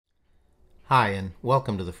Hi, and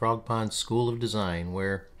welcome to the Frog Pond School of Design,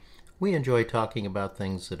 where we enjoy talking about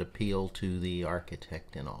things that appeal to the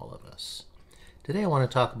architect in all of us. Today I want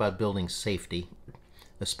to talk about building safety,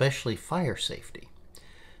 especially fire safety.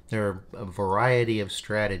 There are a variety of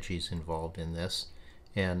strategies involved in this,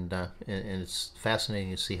 and it's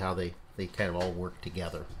fascinating to see how they kind of all work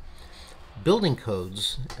together. Building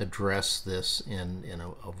codes address this in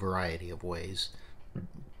a variety of ways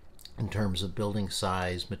in terms of building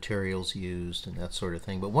size, materials used, and that sort of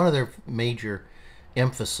thing. But one of their major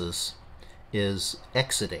emphasis is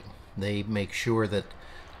exiting. They make sure that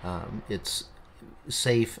it's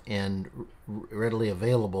safe and readily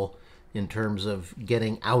available in terms of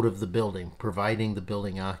getting out of the building, providing the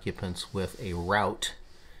building occupants with a route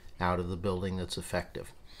out of the building that's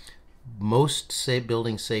effective. Most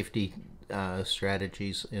building safety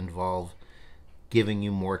strategies involve giving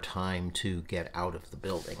you more time to get out of the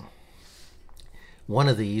building. One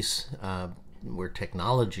of these, where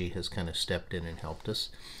technology has kind of stepped in and helped us,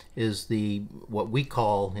 is what we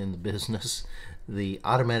call in the business the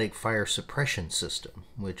automatic fire suppression system,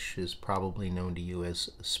 which is probably known to you as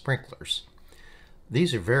sprinklers.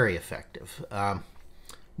 These are very effective.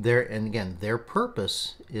 Their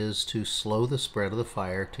purpose is to slow the spread of the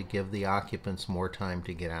fire to give the occupants more time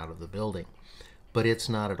to get out of the building. But it's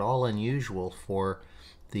not at all unusual for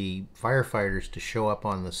the firefighters to show up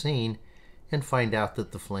on the scene and find out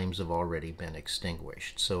that the flames have already been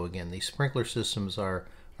extinguished. So again, these sprinkler systems are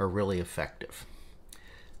really effective.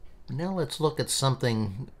 Now let's look at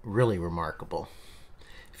something really remarkable.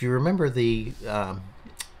 If you remember the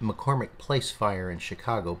McCormick Place fire in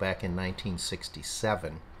Chicago back in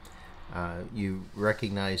 1967, you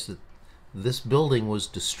recognize that this building was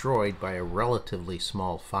destroyed by a relatively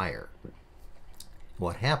small fire.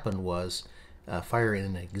 What happened was a fire in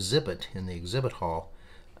an exhibit in the exhibit hall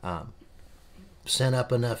sent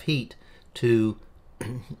up enough heat to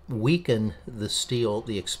weaken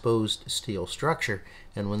the exposed steel structure,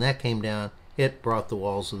 and when that came down, it brought the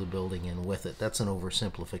walls of the building in with it. That's an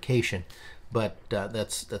oversimplification, but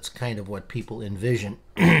that's kind of what people envision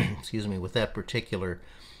excuse me, with that particular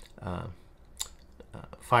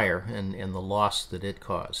fire and the loss that it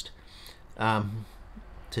caused.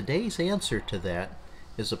 Today's answer to that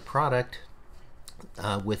is a product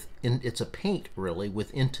it's a paint really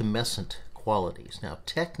with intumescent qualities. Now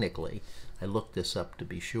technically, I looked this up to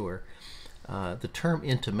be sure, the term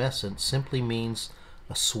intumescent simply means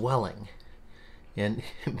a swelling, and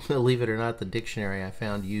believe it or not, the dictionary I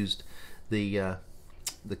found used the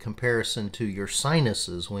comparison to your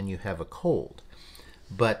sinuses when you have a cold.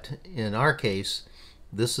 But in our case,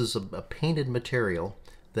 this is a painted material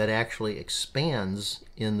that actually expands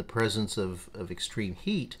in the presence of extreme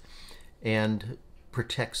heat and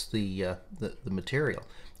protects the material.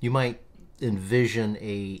 You might envision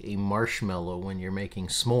a marshmallow when you're making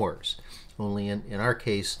s'mores, only in our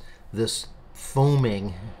case this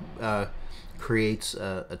foaming creates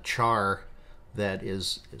a char that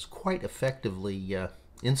is quite effectively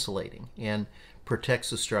insulating and protects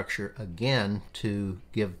the structure, again, to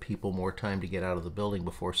give people more time to get out of the building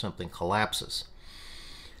before something collapses.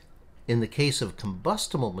 In the case of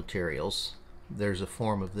combustible materials, there's a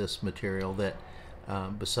form of this material that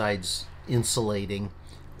besides insulating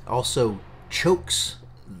also chokes,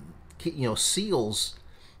 seals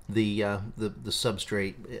the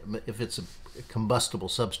substrate if it's a combustible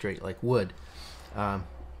substrate like wood,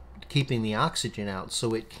 keeping the oxygen out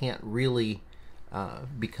so it can't really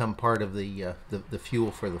become part of the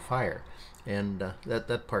fuel for the fire, and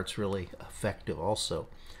that part's really effective also.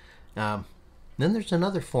 Then there's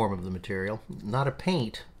another form of the material, not a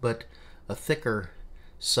paint, but a thicker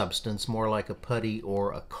substance, more like a putty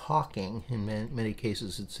or a caulking. In many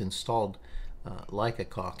cases it's installed like a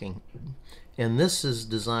caulking, and this is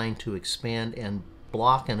designed to expand and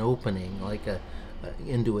block an opening like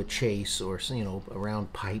into a chase, or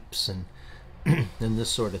around pipes and and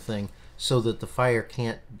this sort of thing, so that the fire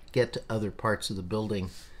can't get to other parts of the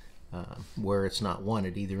building where it's not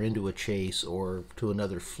wanted, either into a chase or to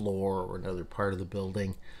another floor or another part of the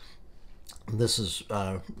building. This is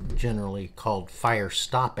generally called fire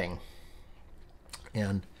stopping,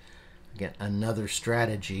 and again, another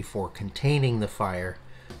strategy for containing the fire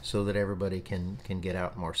so that everybody can get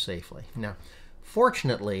out more safely. Now,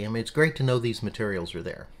 fortunately, it's great to know these materials are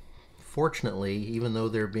there. Fortunately, even though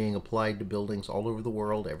they're being applied to buildings all over the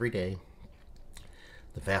world every day,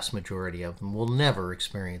 the vast majority of them will never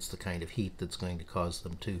experience the kind of heat that's going to cause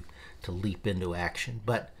them to leap into action.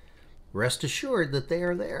 But rest assured that they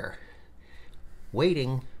are there,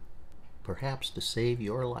 waiting perhaps to save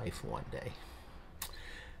your life one day.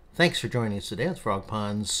 Thanks for joining us today at Frog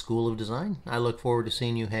Pond's School of Design. I look forward to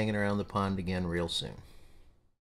seeing you hanging around the pond again real soon.